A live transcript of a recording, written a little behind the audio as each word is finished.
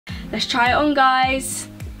Let's try it on, guys.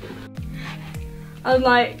 I'm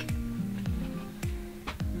like,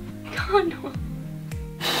 can't.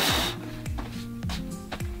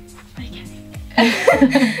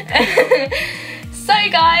 Okay. So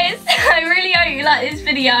guys, I really hope you like this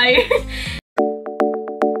video.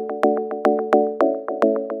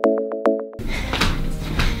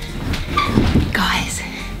 Guys,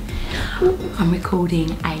 I'm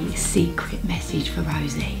recording a secret message for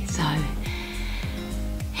Rosie. So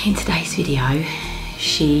in today's video,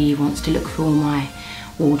 she wants to look through all my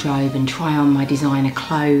wardrobe and try on my designer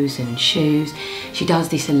clothes and shoes. She does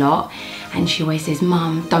this a lot and she always says,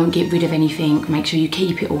 Mum, don't get rid of anything, make sure you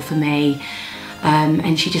keep it all for me.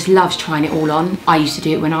 And she just loves trying it all on. I used to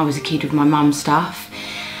do it when I was a kid with my mum's stuff.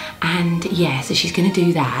 And yeah, so she's gonna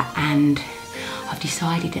do that, and I've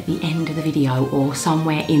decided at the end of the video or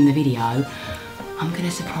somewhere in the video, I'm gonna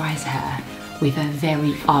surprise her with her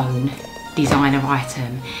very own designer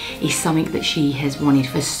item. It's something that she has wanted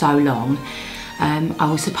for so long. I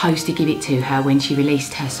was supposed to give it to her when she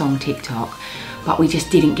released her song Tik Tok, but we just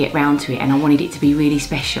didn't get round to it, and I wanted it to be really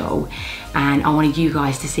special and I wanted you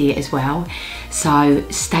guys to see it as well. So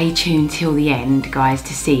stay tuned till the end, guys,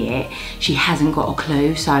 to see it. She hasn't got a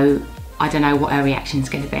clue, so I don't know what her reaction's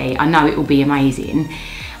going to be. I know it will be amazing.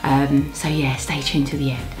 So yeah, stay tuned till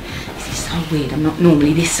the end. This is so weird, I'm not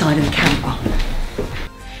normally this side of the camera.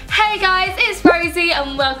 Hey guys, it's Rosie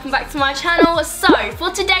and welcome back to my channel. So for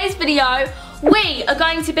today's video, we are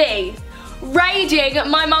going to be raiding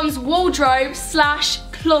my mum's wardrobe slash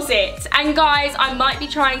closet, and guys, I might be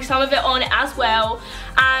trying some of it on as well.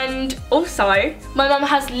 And also my mum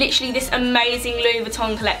has literally this amazing Louis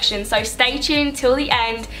Vuitton collection, so stay tuned till the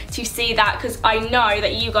end to see that, because I know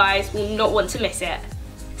that you guys will not want to miss it.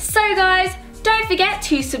 So guys, don't forget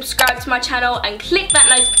to subscribe to my channel and click that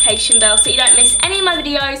notification bell so you don't miss any of my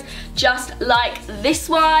videos just like this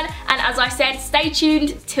one. And as I said, stay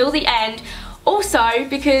tuned till the end. Also,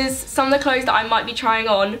 because some of the clothes that I might be trying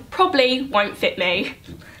on probably won't fit me.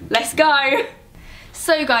 Let's go!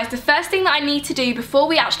 So guys, the first thing that I need to do before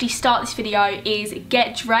we actually start this video is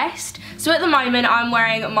get dressed. So at the moment I'm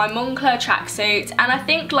wearing my Moncler tracksuit, and I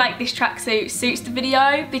think like this tracksuit suits the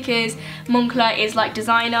video because Moncler is like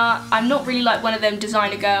designer. I'm not really like one of them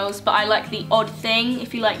designer girls, but I like the odd thing,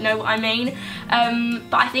 if you like know what I mean.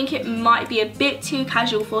 But I think it might be a bit too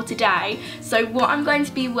casual for today. So what I'm going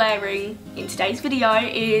to be wearing in today's video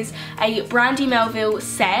is a Brandy Melville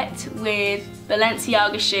set with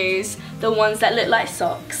Balenciaga shoes, the ones that look like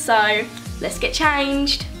socks. So let's get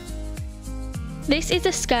changed. This is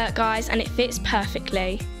a skirt, guys, and it fits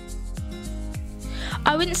perfectly.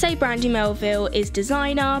 I wouldn't say Brandy Melville is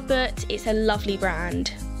designer, but it's a lovely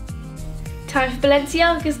brand. Time for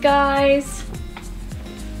Balenciagas, guys.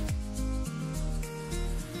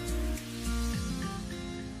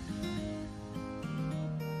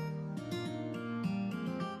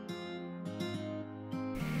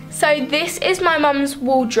 So this is my mum's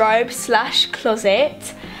wardrobe slash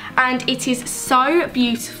closet, and it is so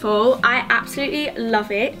beautiful. I absolutely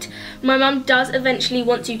love it. My mum does eventually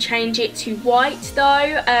want to change it to white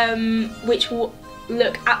though, which will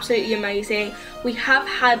look absolutely amazing. We have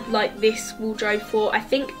had like this wardrobe for I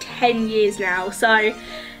think 10 years now, so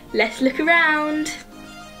let's look around.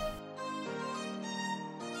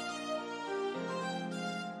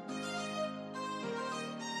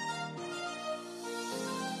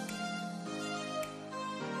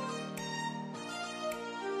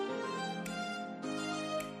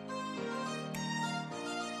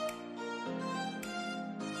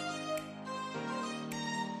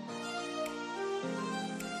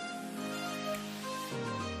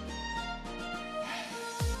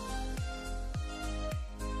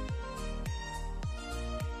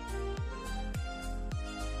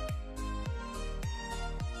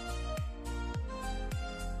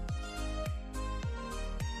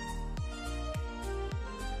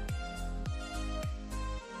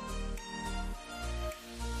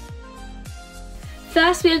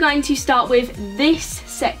 First, we are going to start with this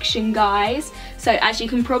section, guys. So as you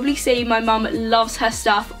can probably see, my mum loves her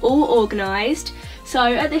stuff all organised. So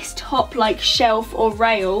at this top like shelf or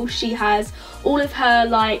rail, she has all of her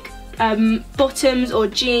like bottoms or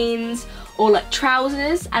jeans or like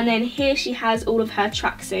trousers, and then here she has all of her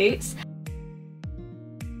tracksuits.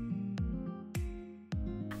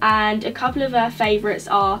 And a couple of her favourites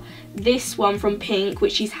are this one from Pink,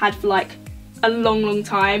 which she's had for like a long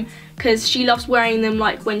time, because she loves wearing them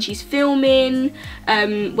like when she's filming,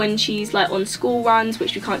 when she's like on school runs,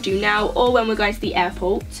 which we can't do now, or when we're going to the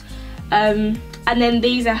airport. And then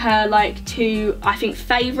these are her like two, I think,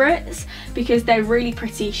 favourites because they're really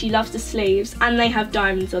pretty. She loves the sleeves and they have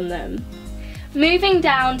diamonds on them. Moving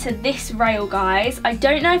down to this rail, guys, I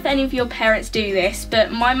don't know if any of your parents do this, but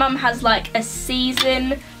my mum has like a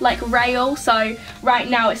season like rail. So right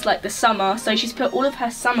now it's like the summer, so she's put all of her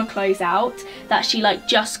summer clothes out that she like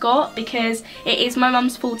just got, because it is my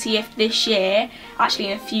mum's 40th this year, actually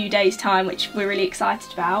in a few days time, which we're really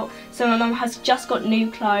excited about. So my mum has just got new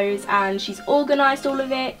clothes and she's organised all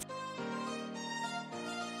of it.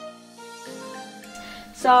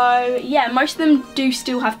 So yeah, most of them do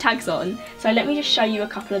still have tags on. So let me just show you a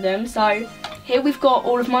couple of them. So here we've got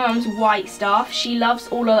all of my mum's white stuff. She loves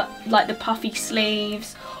all of like the puffy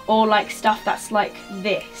sleeves or like stuff that's like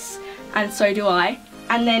this, and so do I.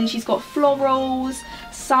 And then she's got florals,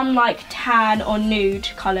 some like tan or nude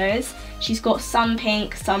colours. She's got some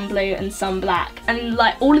pink, some blue and some black. And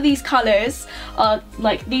like all of these colours are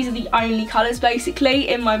like, these are the only colours basically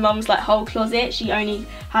in my mum's like whole closet. She only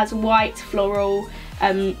has white, floral,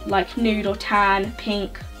 like nude or tan,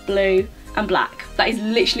 pink, blue and black. That is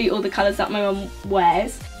literally all the colours that my mum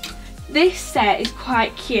wears. This set is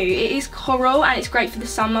quite cute. It is coral and it's great for the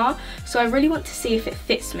summer, so I really want to see if it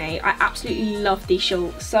fits me. I absolutely love these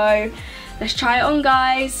shorts, so let's try it on,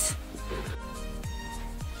 guys.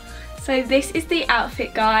 So this is the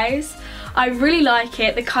outfit, guys. I really like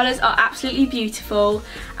it. The colours are absolutely beautiful,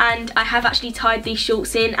 and I have actually tied these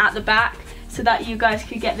shorts in at the back so that you guys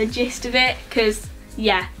could get the gist of it, because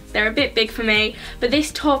yeah, they're a bit big for me. But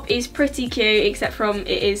this top is pretty cute, except from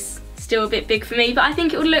it is still a bit big for me, but I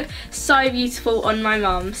think it would look so beautiful on my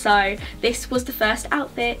mum. So this was the first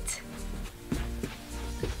outfit.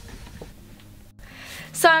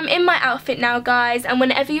 So I'm in my outfit now, guys, and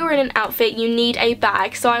whenever you're in an outfit you need a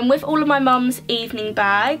bag. So I'm with all of my mum's evening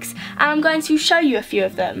bags and I'm going to show you a few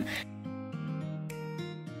of them.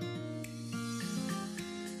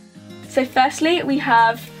 So firstly we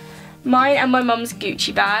have mine and my mum's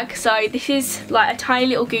Gucci bag. So this is like a tiny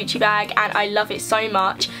little Gucci bag and I love it so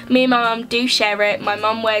much. Me and my mum do share it. My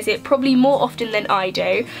mum wears it probably more often than I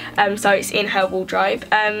do, so it's in her wardrobe.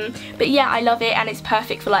 But yeah, I love it and it's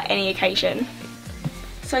perfect for like any occasion.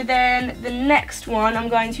 So then the next one I'm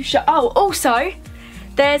going to show, oh also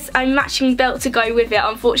there's a matching belt to go with it.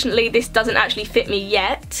 Unfortunately this doesn't actually fit me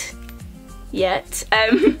yet,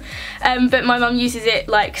 but my mum uses it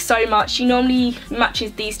like so much. She normally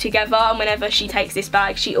matches these together, and whenever she takes this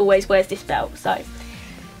bag she always wears this belt. So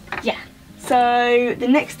yeah. So the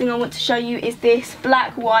next thing I want to show you is this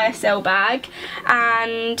black YSL bag,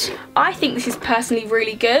 and I think this is personally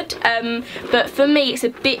really good, but for me it's a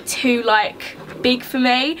bit too like big for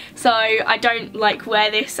me, so I don't like wear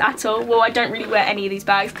this at all. Well, I don't really wear any of these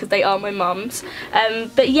bags because they are my mum's,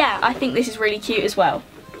 but yeah, I think this is really cute as well.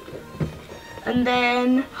 And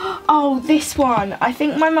then, oh, this one. I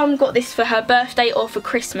think my mum got this for her birthday or for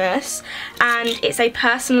Christmas, and it's a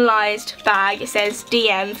personalised bag. It says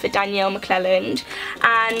DM for Danielle McClelland,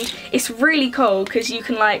 and it's really cool because you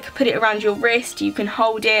can like put it around your wrist, you can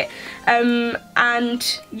hold it,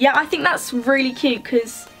 and yeah, I think that's really cute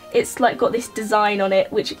because it's like got this design on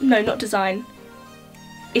it, which, no, not design.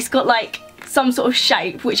 It's got like some sort of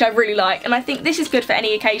shape, which I really like, and I think this is good for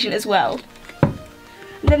any occasion as well.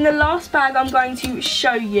 Then the last bag I'm going to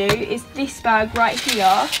show you is this bag right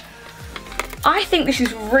here. I think this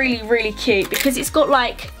is really, really cute because it's got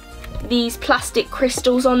like these plastic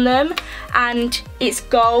crystals on them and it's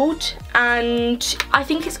gold, and I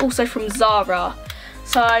think it's also from Zara.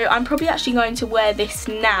 So I'm probably actually going to wear this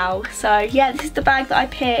now. So yeah, this is the bag that I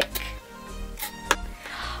pick.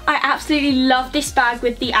 I absolutely love this bag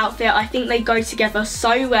with the outfit. I think they go together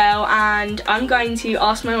so well, and I'm going to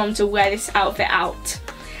ask my mum to wear this outfit out.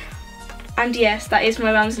 And yes, that is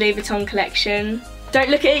my mum's Louis Vuitton collection. Don't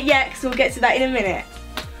look at it yet because we'll get to that in a minute.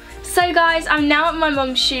 So guys, I'm now at my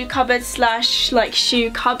mum's shoe cupboard slash like shoe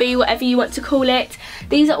cubby, whatever you want to call it.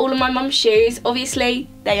 These are all of my mum's shoes. Obviously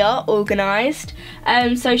they are organised.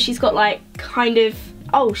 So she's got like kind of,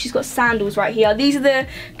 oh, she's got sandals right here. These are the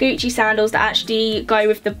Gucci sandals that actually go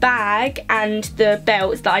with the bag and the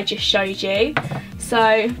belts that I just showed you.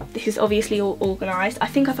 So this is obviously all organised. I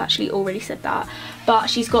think I've actually already said that. But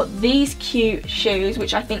she's got these cute shoes,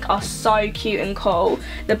 which I think are so cute and cool.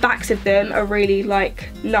 The backs of them are really like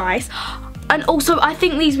nice. And also I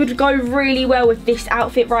think these would go really well with this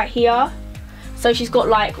outfit right here. So she's got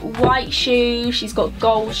like white shoes, she's got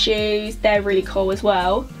gold shoes. They're really cool as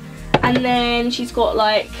well. And then she's got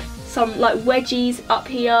like some like wedgies up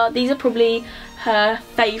here. These are probably her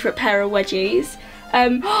favourite pair of wedgies.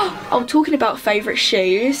 Oh, talking about favourite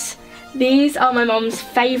shoes, these are my mum's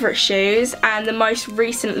favourite shoes and the most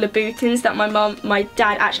recent Louboutins that my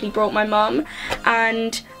dad actually brought my mum,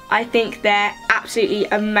 and I think they're absolutely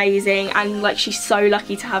amazing and like she's so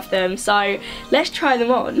lucky to have them. So let's try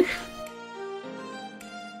them on.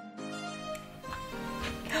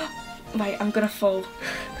 Wait, I'm gonna fall.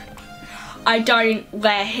 I don't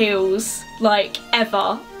wear heels, like,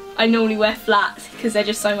 ever. I normally wear flats because they're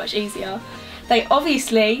just so much easier. They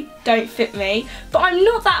obviously don't fit me, but I'm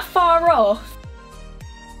not that far off.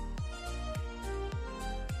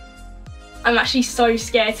 I'm actually so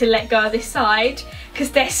scared to let go of this side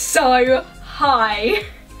because they're so high.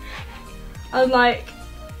 I'm like,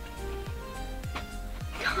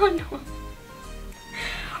 come on.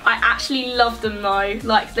 I actually love them though,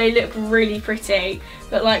 like they look really pretty,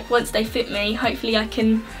 but like once they fit me, hopefully I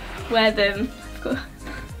can wear them.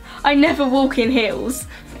 I never walk in heels.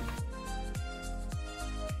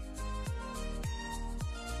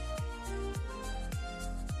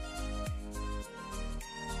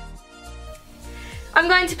 I'm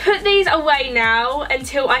going to put these away now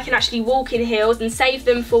until I can actually walk in heels and save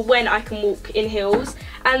them for when I can walk in heels.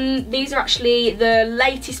 And these are actually the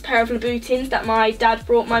latest pair of Louboutins that my dad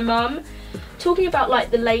brought my mum. Talking about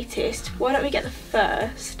like the latest, why don't we get the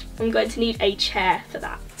first? I'm going to need a chair for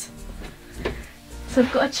that. So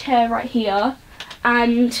I've got a chair right here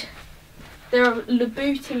and there are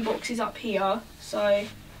Louboutin boxes up here. So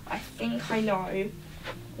I think I know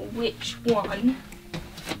which one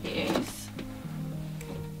is.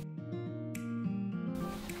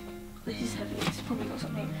 This is heavy, it's probably got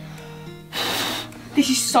something. This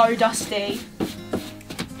is so dusty.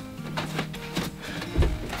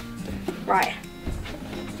 Right.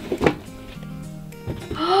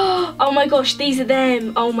 Oh my gosh, these are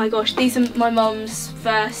them. Oh my gosh, these are my mum's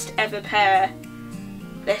first ever pair.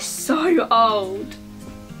 They're so old.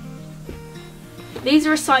 These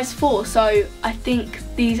are a size 4, so I think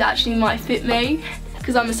these actually might fit me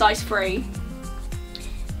because I'm a size 3. Do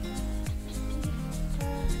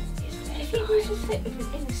you think these will fit with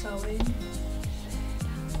an inner sewing?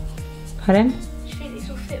 Pardon? Do you think these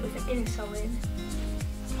will fit with an inner sewing?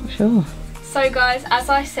 Not sure. So guys, as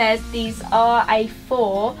I said, these are a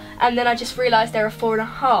 4, and then I just realised they're a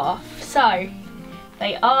 4.5. So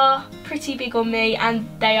they are pretty big on me, and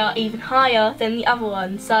they are even higher than the other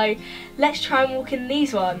ones. So let's try and walk in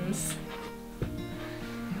these ones.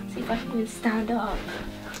 See if I can even stand up.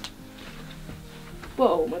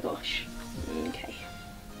 Whoa, my gosh. Okay.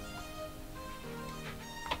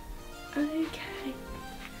 Okay.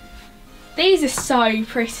 These are so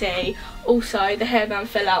pretty. Also, the hairband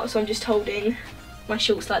fell out, so I'm just holding my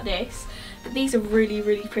shorts like this. But these are really,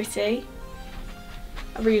 really pretty.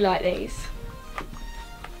 I really like these.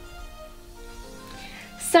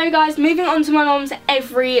 So guys, moving on to my mum's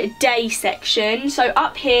everyday section. So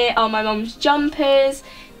up here are my mum's jumpers.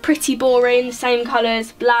 Pretty boring, same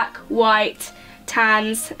colours, black, white,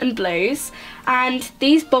 tans and blues. And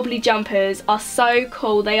these bobbly jumpers are so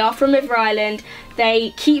cool. They are from River Island.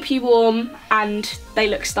 They keep you warm and they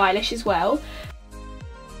look stylish as well.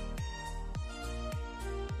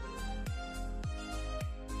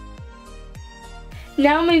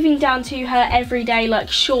 Now moving down to her everyday like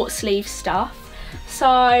short sleeve stuff.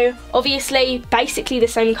 So obviously basically the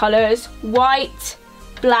same colours, white,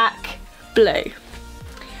 black, blue.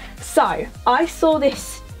 So I saw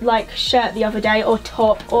this like shirt the other day, or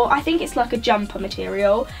top, or I think it's like a jumper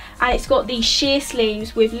material, and it's got these sheer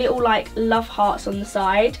sleeves with little like love hearts on the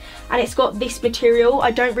side, and it's got this material. I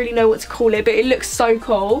don't really know what to call it, but it looks so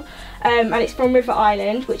cool. And it's from River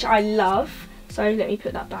Island, which I love, so let me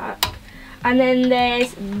put that back. And then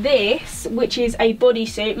there's this, which is a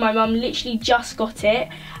bodysuit. My mum literally just got it,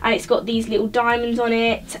 and it's got these little diamonds on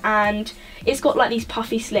it, and it's got like these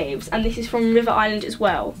puffy sleeves, and this is from River Island as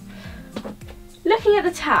well. Looking at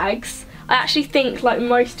the tags, I actually think like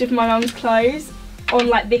most of my mum's clothes on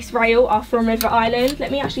like this rail are from River Island.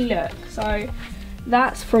 Let me actually look. So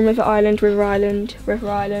that's from River Island, River Island, River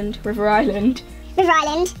Island, River Island. River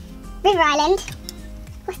Island, River Island.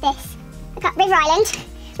 What's this? River Island,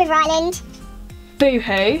 River Island.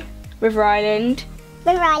 Boohoo, River Island.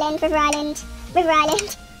 River Island, River Island, River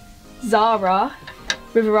Island. Zara,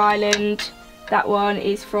 River Island. That one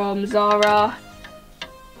is from Zara.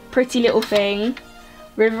 Pretty Little Thing,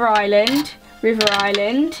 River Island, River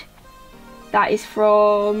Island. That is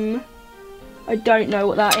from, I don't know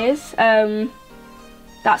what that is.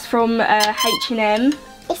 That's from H&M.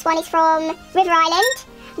 This one is from River Island,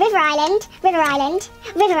 River Island, River Island,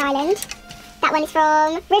 River Island. That one is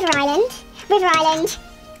from River Island, River Island.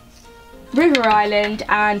 River Island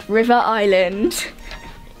and River Island.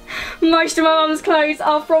 Most of my mum's clothes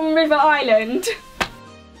are from River Island.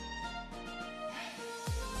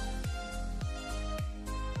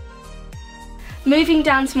 Moving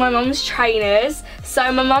down to my mum's trainers.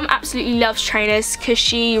 So my mum absolutely loves trainers because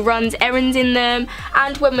she runs errands in them,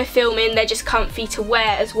 and when we're filming they're just comfy to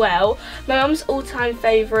wear as well. My mum's all-time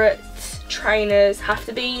favourite trainers have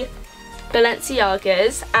to be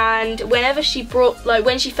Balenciagas, and whenever she brought, like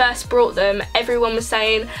when she first brought them, everyone was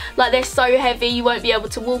saying like they're so heavy you won't be able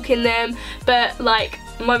to walk in them, but like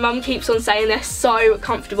my mum keeps on saying they're so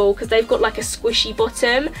comfortable because they've got like a squishy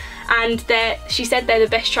bottom, and she said they're the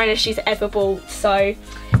best trainers she's ever bought, so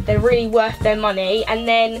they're really worth their money. And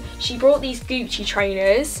then she brought these Gucci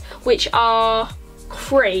trainers, which are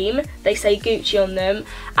cream, they say Gucci on them,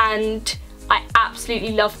 and I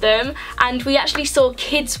absolutely love them. And we actually saw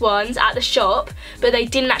kids ones at the shop, but they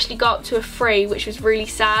didn't actually go up to a 3, which was really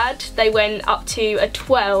sad. They went up to a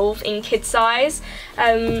 12 in kid size,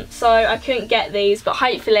 so I couldn't get these, but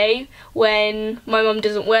hopefully when my mum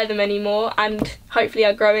doesn't wear them anymore, and hopefully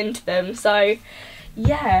I grow into them. So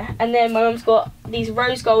yeah. And then my mum's got these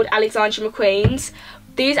rose gold Alexandra McQueens.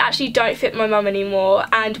 These actually don't fit my mum anymore,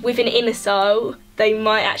 and with an inner sole they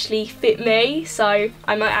might actually fit me, so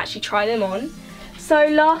I might actually try them on. So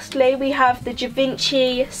lastly we have the Da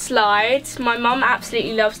Vinci slides. My mum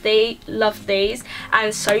absolutely loves these,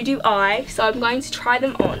 and so do I, so I'm going to try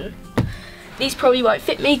them on. These probably won't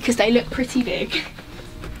fit me because they look pretty big.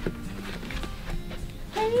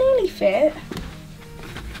 They nearly fit,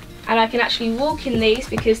 and I can actually walk in these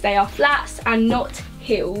because they are flats and not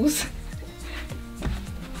heels.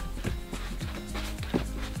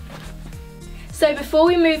 So before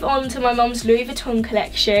we move on to my mum's Louis Vuitton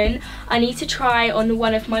collection, I need to try on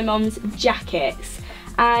one of my mum's jackets.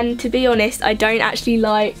 And to be honest, I don't actually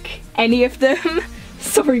like any of them.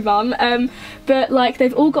 Sorry mum, but like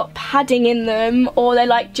they've all got padding in them, or they're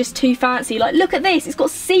like just too fancy. Like look at this, it's got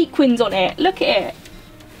sequins on it, look at it.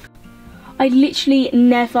 I literally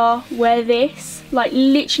never wear this, like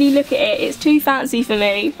literally look at it, it's too fancy for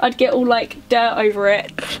me. I'd get all like dirt over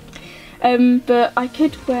it. But I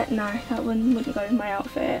could wear, no, that one wouldn't go with my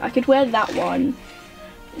outfit. I could wear that one.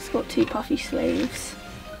 It's got 2 puffy sleeves.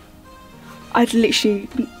 I'd literally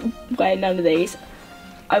wear none of these.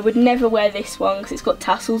 I would never wear this one because it's got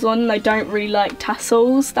tassels on, and I don't really like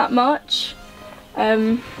tassels that much.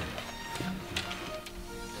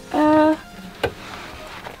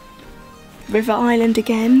 River Island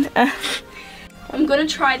again. I'm gonna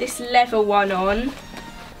try this leather one on.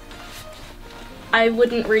 I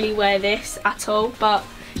wouldn't really wear this at all, but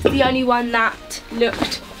the only one that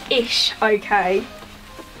looked ish okay.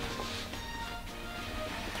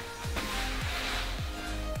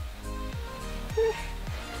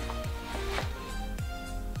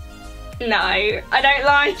 No, I don't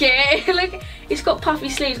like it. Look, it's got puffy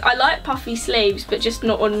sleeves. I like puffy sleeves, but just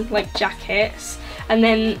not on like jackets. And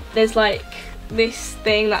then there's like this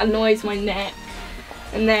thing that annoys my neck,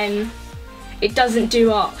 and then it doesn't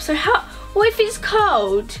do up. So how? What if it's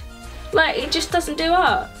cold? Like, it just doesn't do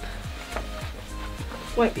up.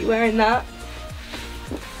 Won't be wearing that.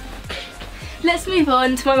 Let's move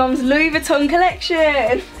on to my mum's Louis Vuitton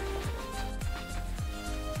collection.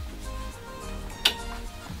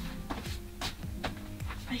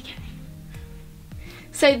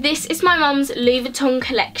 So this is my mum's Louis Vuitton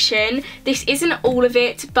collection. This isn't all of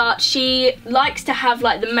it, but she likes to have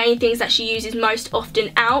like the main things that she uses most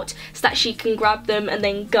often out so that she can grab them and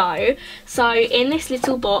then go. So in this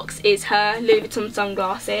little box is her Louis Vuitton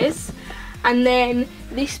sunglasses. And then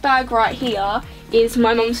this bag right here is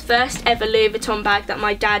my mum's first ever Louis Vuitton bag that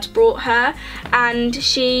my dad brought her. And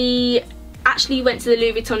she actually went to the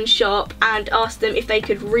Louis Vuitton shop and asked them if they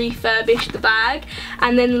could refurbish the bag,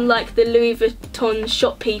 and then like the Louis Vuitton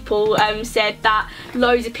shop people said that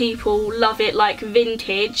loads of people love it like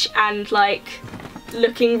vintage and like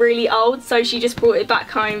looking really old, so she just brought it back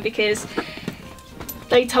home because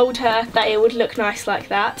they told her that it would look nice like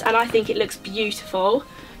that, and I think it looks beautiful.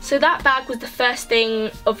 So that bag was the first thing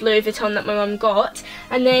of Louis Vuitton that my mum got,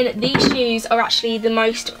 and then these shoes are actually the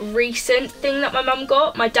most recent thing that my mum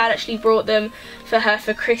got. My dad actually brought them for her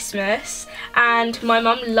for Christmas, and my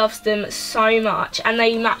mum loves them so much, and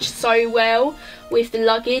they match so well with the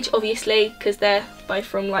luggage, obviously, because they're both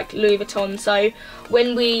from like Louis Vuitton. So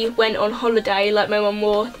when we went on holiday, like my mum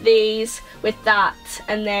wore these with that,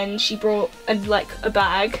 and then she brought like a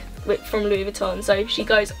bag from Louis Vuitton, so she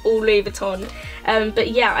goes all Louis Vuitton.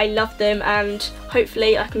 But yeah, I love them, and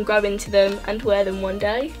hopefully I can grow into them and wear them one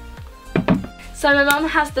day. So my mum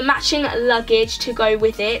has the matching luggage to go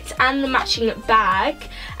with it and the matching bag,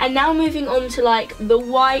 and now moving on to like the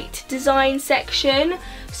white design section.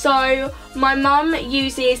 So my mum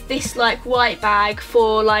uses this like white bag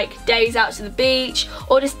for like days out to the beach,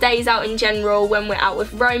 or just days out in general when we're out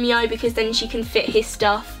with Romeo, because then she can fit his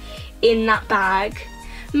stuff in that bag.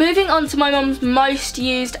 Moving on to my mum's most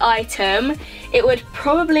used item, it would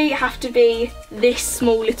probably have to be this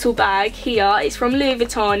small little bag here. It's from Louis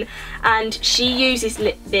Vuitton and she uses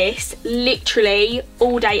this literally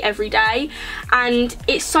all day, every day. And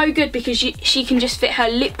it's so good because she can just fit her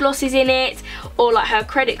lip glosses in it or like her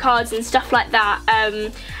credit cards and stuff like that.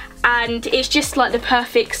 And it's just like the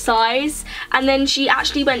perfect size. And then she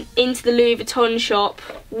actually went into the Louis Vuitton shop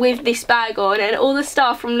with this bag on, and all the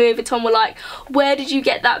staff from Louis Vuitton were like, where did you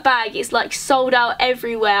get that bag? It's like sold out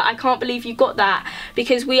everywhere. I can't believe you got that.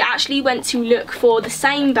 Because we actually went to look for the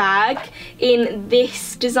same bag in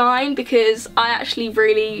this design because I actually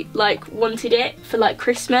really like wanted it for like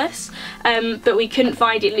Christmas, but we couldn't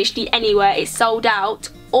find it literally anywhere. It's sold out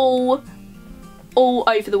all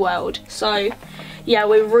over the world. So yeah,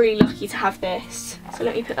 we're really lucky to have this. So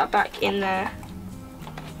let me put that back in there.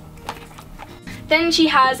 Then she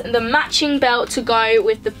has the matching belt to go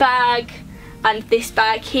with the bag and this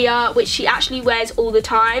bag here, which she actually wears all the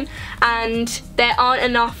time, and there aren't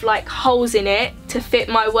enough like holes in it to fit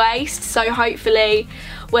my waist, so hopefully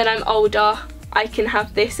when I'm older I can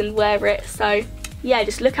have this and wear it. So yeah,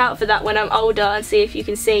 just look out for that when I'm older and see if you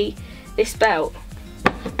can see this belt.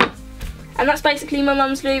 And that's basically my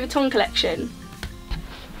mum's Louis Vuitton collection.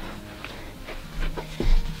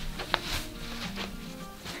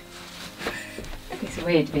 It's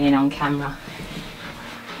weird being on camera.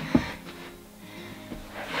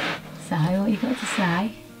 So, what you got to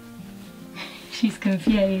say? She's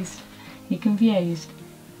confused. You confused?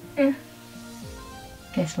 Yeah.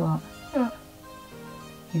 Guess what? What?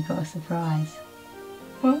 You got a surprise.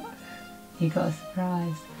 What? You got a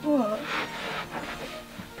surprise. What?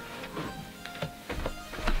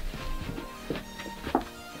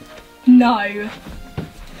 No.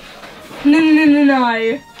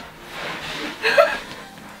 No.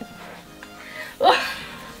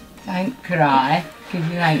 Don't cry, because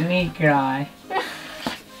you make me cry.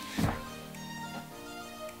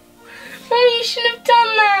 Mummy, you shouldn't have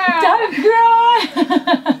done that. Don't cry!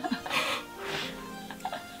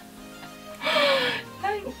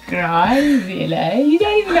 Don't cry, really. You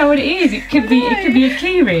don't even know what it is. It could be a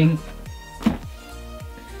key ring.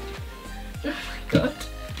 Oh my god.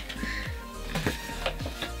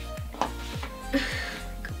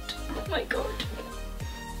 Oh my god.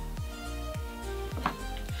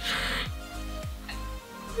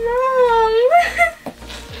 Mum!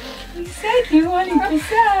 You said you wanted the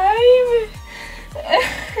same.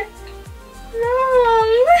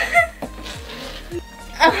 Mum!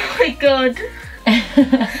 Oh my god.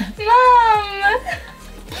 Mum!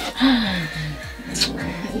 I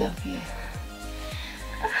love you.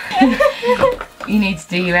 You need to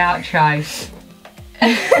do your outro.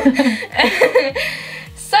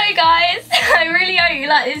 So guys, I really hope you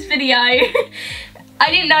like this video. I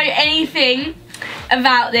didn't know anything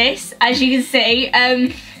about this, as you can see.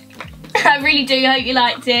 I really do hope you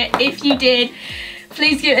liked it. If you did,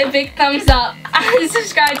 please give it a big thumbs up and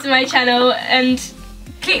subscribe to my channel and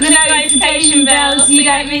click the notification bell so you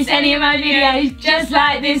don't miss any of my videos just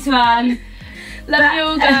like this one. Love you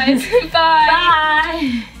all guys.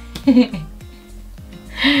 Bye. Bye.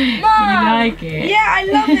 Mom, You like it? yeah, I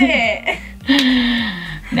love it.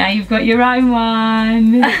 Now you've got your own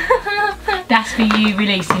one. That's for you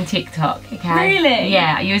releasing TikTok, okay? Really?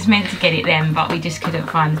 Yeah, you was meant to get it then, but we just couldn't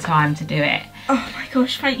find the time to do it. Oh my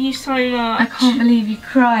gosh, thank you so much. I can't believe you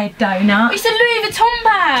cried, Donut. It's a Louis Vuitton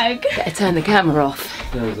bag. Better turn the camera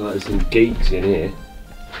off. Sounds like there's some geeks in here.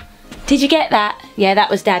 Did you get that? Yeah, that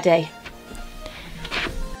was Daddy.